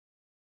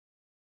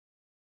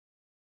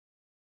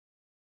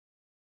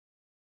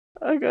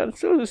I got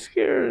so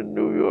scared in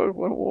New York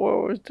when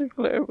war was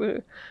declared.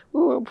 We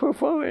were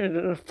performing at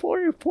the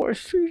 44th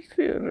Street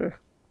Theatre,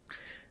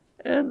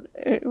 and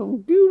it was a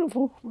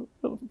beautiful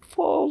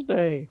fall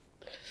day.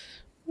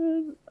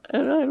 And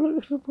I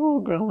look at the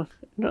program,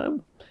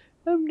 and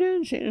I'm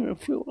dancing in a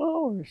few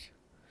hours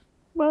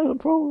by the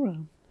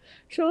program.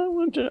 So I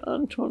went to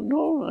Anton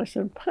and I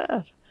said,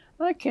 Pat,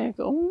 I can't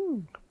go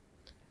on.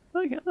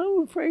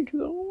 I'm afraid to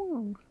go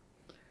on.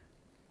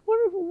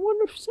 What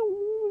if some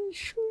woman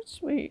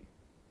shoots me?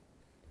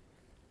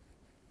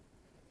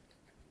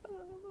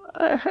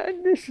 I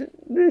had this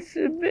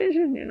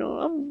vision, you know,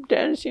 I'm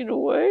dancing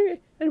away,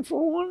 and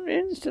for one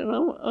instant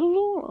I'm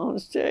alone on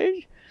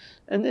stage,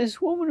 and this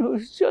woman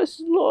who's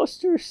just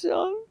lost her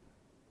son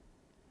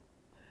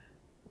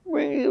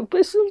brings a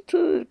pistol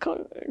to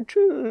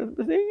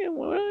the thing, and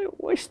when I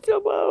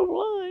step out of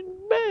line,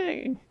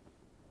 bang!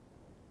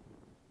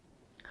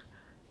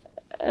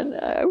 And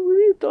I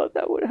really thought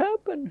that would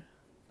happen.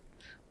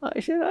 I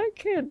said, I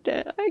can't be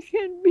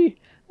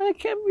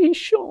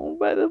shown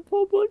by the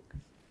public